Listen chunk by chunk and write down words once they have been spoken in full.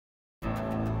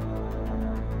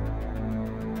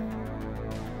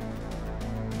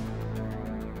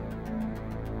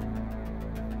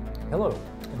Hello,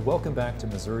 and welcome back to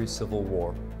Missouri Civil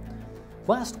War.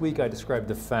 Last week I described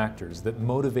the factors that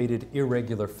motivated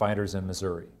irregular fighters in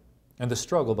Missouri and the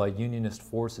struggle by Unionist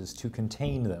forces to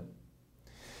contain them.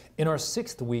 In our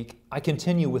sixth week, I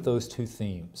continue with those two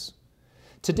themes.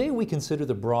 Today we consider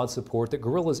the broad support that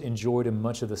guerrillas enjoyed in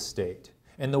much of the state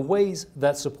and the ways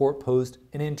that support posed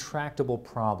an intractable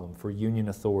problem for Union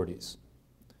authorities.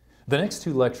 The next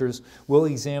two lectures will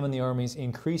examine the Army's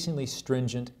increasingly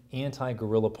stringent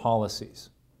anti-guerrilla policies,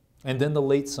 and then the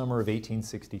late summer of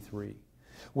 1863,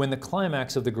 when the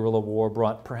climax of the guerrilla war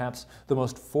brought perhaps the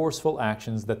most forceful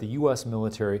actions that the U.S.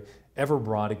 military ever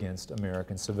brought against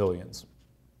American civilians.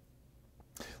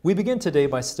 We begin today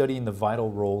by studying the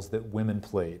vital roles that women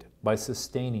played by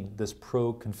sustaining this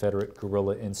pro-Confederate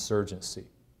guerrilla insurgency.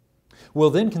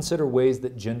 We'll then consider ways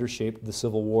that gender shaped the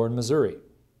Civil War in Missouri.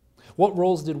 What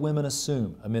roles did women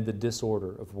assume amid the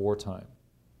disorder of wartime?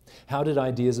 How did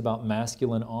ideas about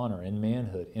masculine honor and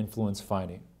manhood influence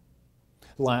fighting?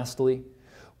 Lastly,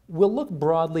 we'll look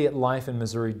broadly at life in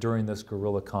Missouri during this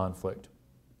guerrilla conflict.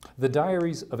 The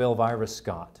diaries of Elvira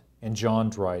Scott and John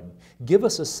Dryden give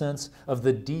us a sense of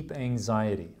the deep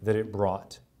anxiety that it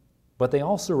brought, but they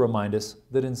also remind us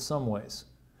that in some ways,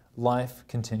 life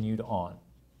continued on.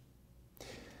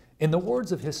 In the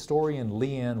words of historian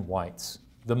Leanne Weitz,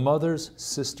 the mothers,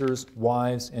 sisters,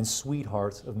 wives, and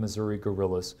sweethearts of Missouri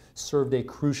guerrillas served a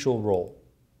crucial role.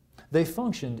 They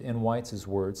functioned, in Weitz's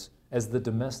words, as the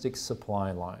domestic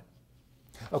supply line.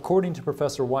 According to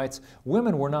Professor Weitz,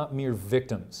 women were not mere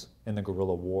victims in the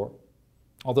guerrilla war,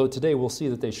 although today we'll see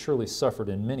that they surely suffered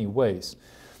in many ways.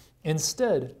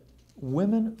 Instead,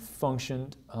 women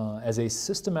functioned as a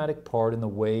systematic part in the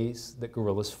ways that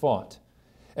guerrillas fought.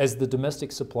 As the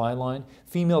domestic supply line,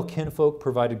 female kinfolk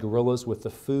provided guerrillas with the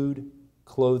food,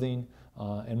 clothing,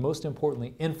 and most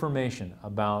importantly, information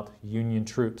about Union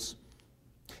troops.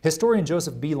 Historian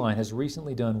Joseph Beeline has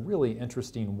recently done really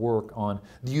interesting work on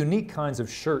the unique kinds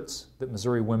of shirts that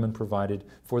Missouri women provided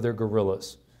for their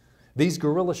guerrillas. These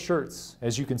guerrilla shirts,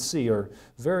 as you can see, are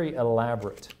very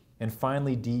elaborate and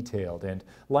finely detailed, and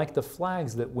like the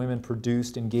flags that women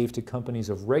produced and gave to companies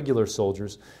of regular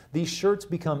soldiers, these shirts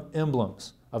become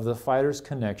emblems of the fighters'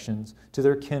 connections to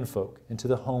their kinfolk and to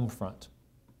the home front.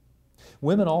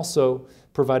 Women also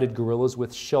provided guerrillas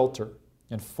with shelter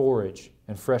and forage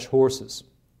and fresh horses.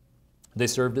 They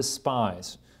served as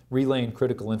spies, relaying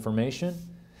critical information,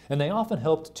 and they often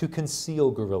helped to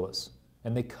conceal guerrillas,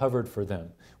 and they covered for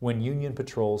them when Union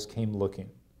patrols came looking.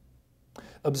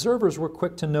 Observers were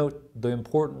quick to note the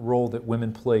important role that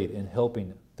women played in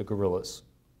helping the guerrillas.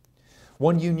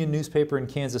 One Union newspaper in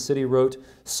Kansas City wrote,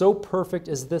 "So perfect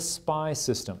is this spy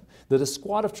system that a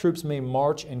squad of troops may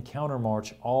march and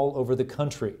countermarch all over the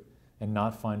country and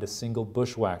not find a single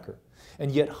bushwhacker,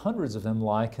 and yet hundreds of them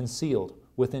lie concealed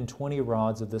within 20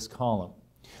 rods of this column.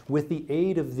 With the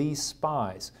aid of these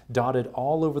spies dotted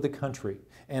all over the country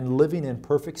and living in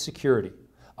perfect security,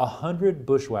 100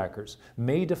 bushwhackers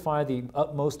may defy the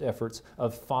utmost efforts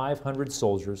of 500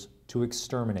 soldiers to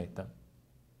exterminate them."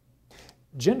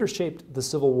 Gender shaped the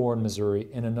Civil War in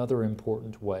Missouri in another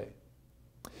important way.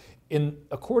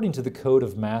 According to the Code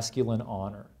of Masculine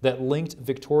Honor that linked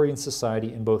Victorian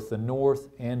society in both the North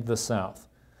and the South,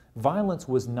 violence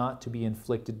was not to be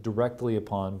inflicted directly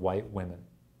upon white women.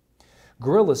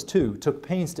 Guerrillas, too, took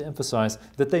pains to emphasize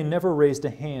that they never raised a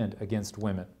hand against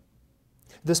women.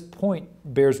 This point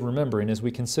bears remembering as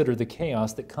we consider the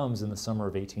chaos that comes in the summer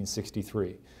of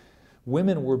 1863.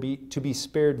 Women were to be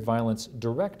spared violence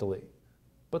directly,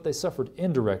 but they suffered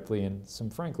indirectly in some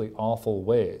frankly awful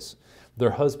ways.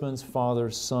 Their husbands,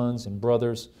 fathers, sons, and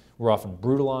brothers were often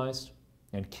brutalized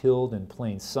and killed in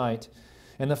plain sight,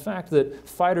 and the fact that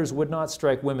fighters would not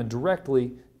strike women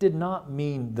directly did not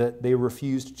mean that they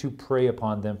refused to prey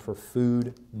upon them for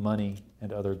food, money,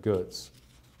 and other goods.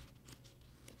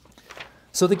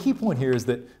 So the key point here is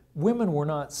that women were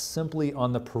not simply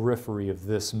on the periphery of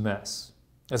this mess,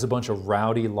 as a bunch of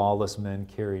rowdy, lawless men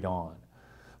carried on.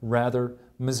 Rather,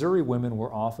 Missouri women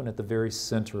were often at the very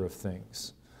center of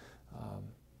things.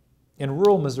 In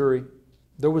rural Missouri,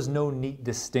 there was no neat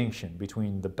distinction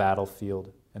between the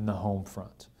battlefield and the home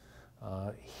front.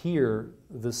 Here,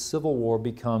 the Civil War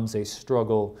becomes a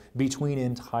struggle between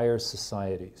entire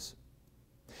societies.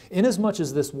 Inasmuch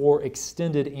as this war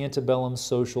extended antebellum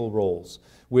social roles,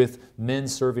 with men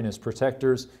serving as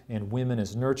protectors and women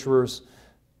as nurturers,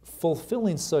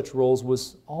 fulfilling such roles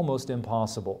was almost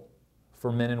impossible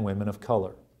for men and women of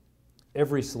color.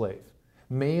 Every slave,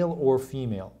 male or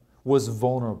female, was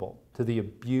vulnerable to the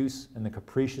abuse and the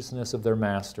capriciousness of their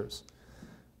masters.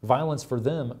 Violence for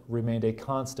them remained a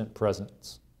constant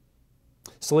presence.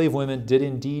 Slave women did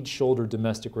indeed shoulder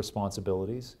domestic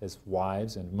responsibilities as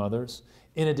wives and mothers,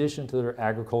 in addition to their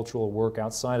agricultural work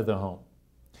outside of the home.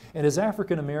 And as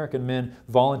African American men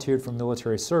volunteered for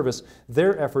military service,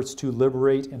 their efforts to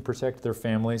liberate and protect their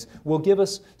families will give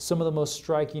us some of the most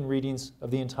striking readings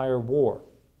of the entire war.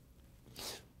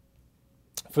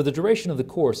 For the duration of the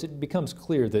course, it becomes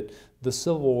clear that the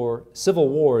Civil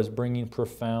War is bringing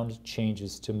profound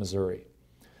changes to Missouri.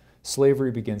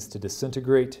 Slavery begins to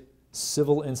disintegrate,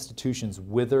 civil institutions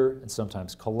wither and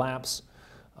sometimes collapse,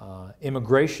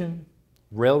 immigration,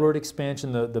 railroad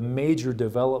expansion, the major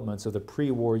developments of the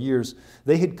pre-war years,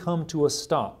 they had come to a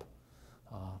stop.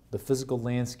 The physical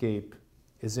landscape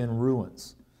is in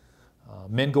ruins.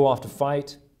 Men go off to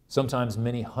fight, sometimes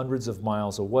many hundreds of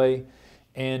miles away,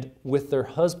 and with their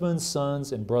husbands,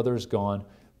 sons, and brothers gone,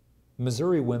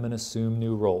 Missouri women assume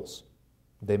new roles.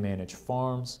 They manage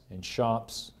farms and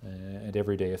shops and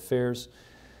everyday affairs.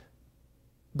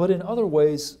 But in other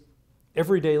ways,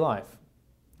 everyday life,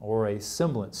 or a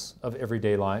semblance of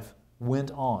everyday life,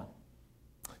 went on.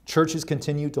 Churches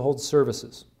continued to hold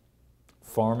services.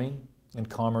 Farming and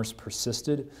commerce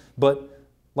persisted, but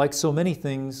like so many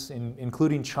things,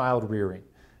 including child rearing,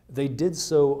 they did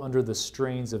so under the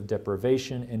strains of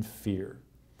deprivation and fear.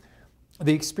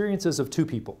 The experiences of two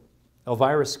people,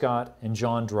 Elvira Scott and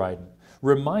John Dryden,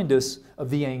 remind us of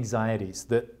the anxieties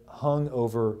that hung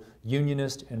over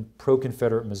Unionist and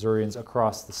pro-Confederate Missourians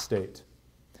across the state.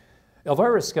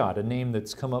 Elvira Scott, a name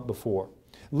that's come up before,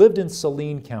 lived in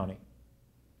Saline County.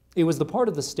 It was the part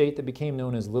of the state that became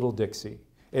known as Little Dixie,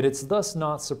 and it's thus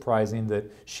not surprising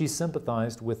that she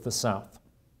sympathized with the South.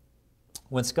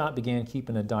 When Scott began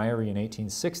keeping a diary in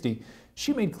 1860,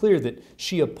 she made clear that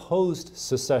she opposed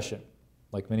secession,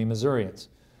 like many Missourians.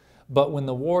 But when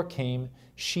the war came,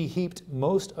 she heaped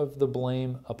most of the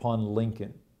blame upon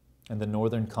Lincoln and the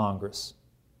Northern Congress.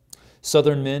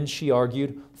 Southern men, she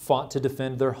argued, fought to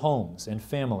defend their homes and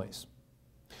families.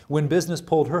 When business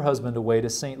pulled her husband away to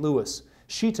St. Louis,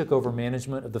 she took over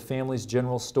management of the family's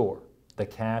general store, the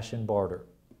Cash and Barter.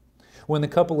 When the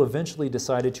couple eventually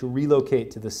decided to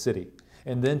relocate to the city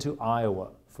and then to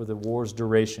Iowa for the war's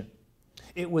duration,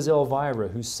 it was Elvira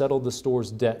who settled the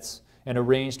store's debts and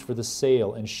arranged for the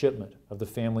sale and shipment of the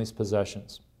family's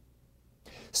possessions.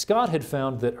 Scott had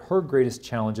found that her greatest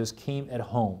challenges came at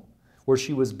home, where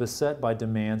she was beset by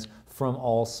demands from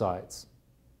all sides.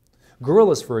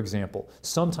 Guerrillas, for example,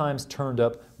 sometimes turned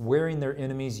up wearing their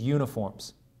enemies'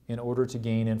 uniforms in order to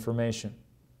gain information.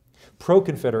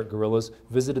 Pro-Confederate guerrillas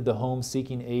visited the home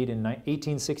seeking aid in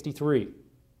 1863,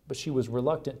 but she was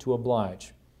reluctant to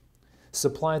oblige.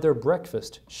 Supply their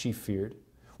breakfast, she feared,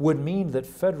 would mean that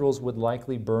Federals would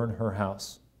likely burn her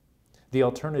house. The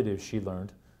alternative, she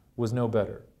learned, was no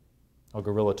better. A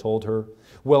guerrilla told her,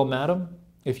 "Well, madam,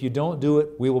 if you don't do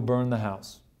it, we will burn the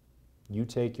house. You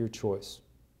take your choice."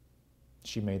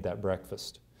 She made that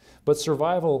breakfast. But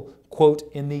survival, quote,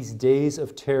 in these days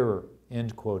of terror,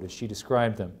 end quote, as she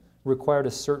described them, required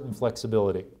a certain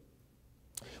flexibility.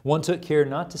 One took care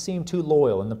not to seem too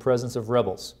loyal in the presence of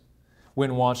rebels.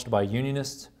 When watched by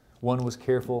Unionists, one was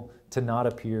careful to not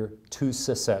appear too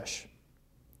secesh.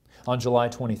 On July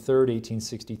 23,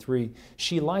 1863,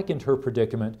 she likened her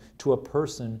predicament to a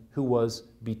person who was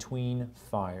between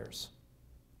fires.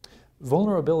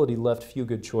 Vulnerability left few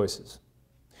good choices.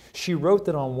 She wrote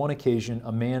that on one occasion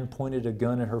a man pointed a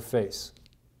gun at her face.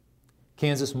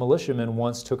 Kansas militiamen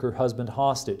once took her husband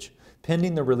hostage,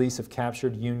 pending the release of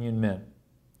captured Union men.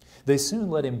 They soon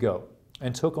let him go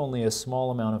and took only a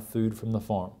small amount of food from the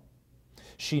farm.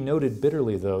 She noted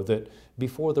bitterly, though, that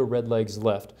before the Redlegs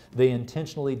left, they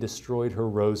intentionally destroyed her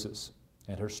roses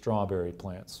and her strawberry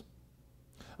plants.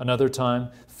 Another time,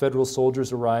 Federal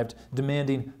soldiers arrived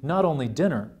demanding not only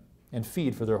dinner and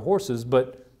feed for their horses,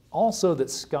 but also that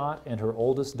Scott and her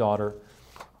oldest daughter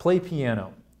play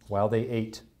piano while they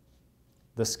ate.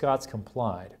 The Scotts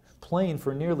complied, playing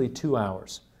for nearly 2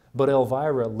 hours, but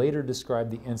Elvira later described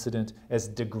the incident as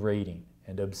degrading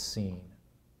and obscene.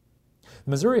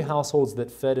 Missouri households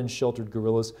that fed and sheltered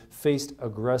guerrillas faced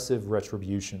aggressive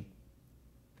retribution.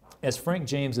 As Frank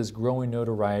James's growing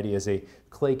notoriety as a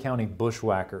Clay County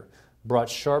bushwhacker brought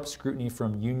sharp scrutiny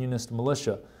from Unionist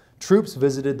militia, troops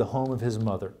visited the home of his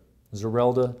mother,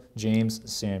 Zerelda James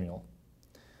Samuel.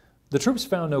 The troops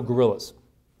found no guerrillas,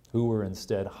 who were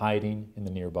instead hiding in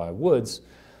the nearby woods,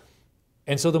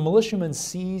 and so the militiamen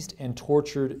seized and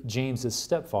tortured James's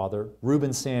stepfather,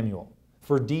 Reuben Samuel,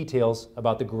 for details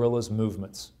about the guerrillas'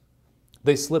 movements.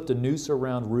 They slipped a noose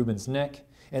around Reuben's neck,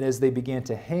 and as they began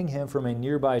to hang him from a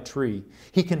nearby tree,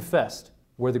 he confessed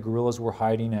where the guerrillas were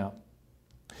hiding out.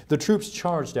 The troops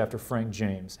charged after Frank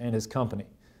James and his company.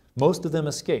 Most of them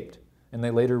escaped, and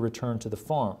they later returned to the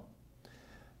farm.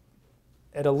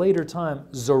 At a later time,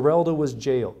 Zerelda was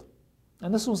jailed,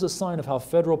 and this was a sign of how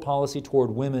federal policy toward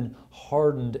women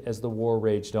hardened as the war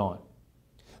raged on.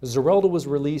 Zerelda was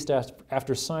released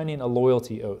after signing a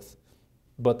loyalty oath,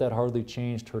 but that hardly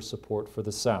changed her support for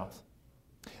the South.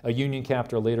 A Union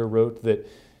captor later wrote that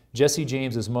Jesse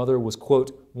James's mother was,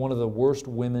 quote, one of the worst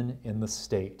women in the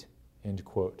state, end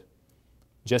quote.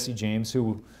 Jesse James,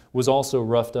 who was also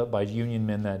roughed up by Union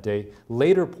men that day,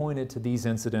 later pointed to these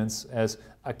incidents as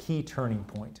a key turning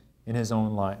point in his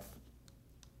own life.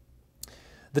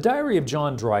 The diary of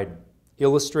John Dryden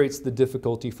illustrates the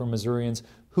difficulty for Missourians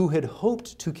who had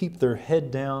hoped to keep their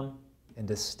head down and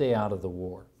to stay out of the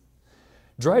war.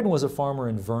 Dryden was a farmer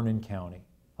in Vernon County,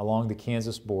 along the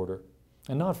Kansas border,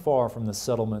 and not far from the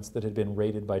settlements that had been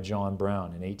raided by John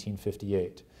Brown in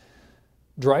 1858.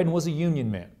 Dryden was a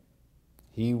Union man.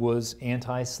 He was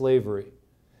anti-slavery,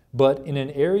 but in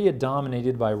an area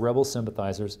dominated by rebel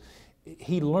sympathizers,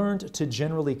 he learned to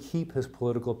generally keep his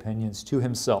political opinions to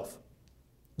himself.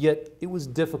 Yet it was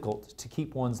difficult to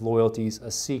keep one's loyalties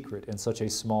a secret in such a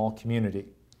small community.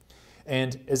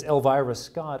 And as Elvira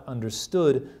Scott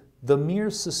understood, the mere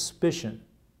suspicion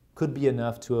could be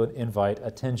enough to invite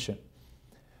attention.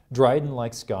 Dryden,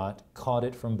 like Scott, caught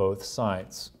it from both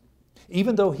sides.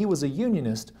 Even though he was a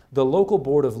Unionist, the local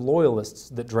board of loyalists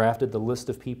that drafted the list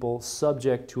of people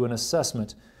subject to an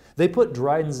assessment, they put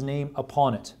Dryden's name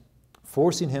upon it,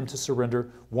 forcing him to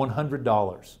surrender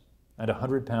 $100 and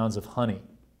 100 pounds of honey.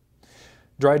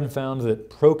 Dryden found that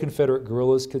pro-Confederate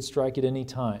guerrillas could strike at any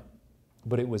time,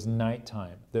 but it was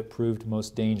nighttime that proved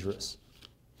most dangerous.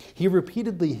 He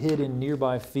repeatedly hid in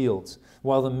nearby fields,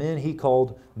 while the men he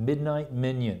called midnight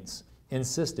minions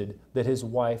insisted that his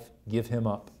wife give him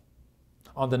up.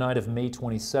 On the night of May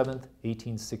 27,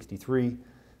 1863,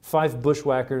 5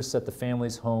 bushwhackers set the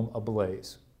family's home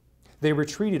ablaze. They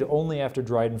retreated only after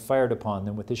Dryden fired upon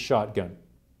them with his shotgun.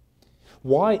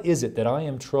 "Why is it that I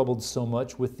am troubled so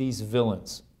much with these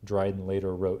villains?" Dryden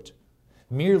later wrote.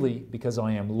 "Merely because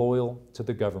I am loyal to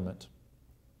the government."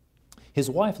 His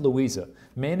wife, Louisa,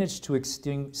 managed to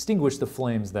extinguish the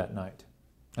flames that night,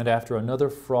 and after another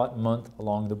fraught month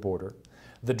along the border,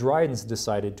 the Drydens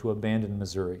decided to abandon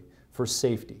Missouri for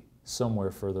safety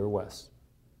somewhere further west.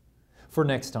 For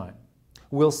next time,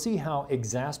 we'll see how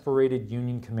exasperated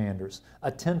Union commanders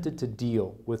attempted to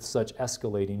deal with such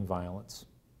escalating violence.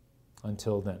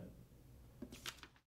 Until then.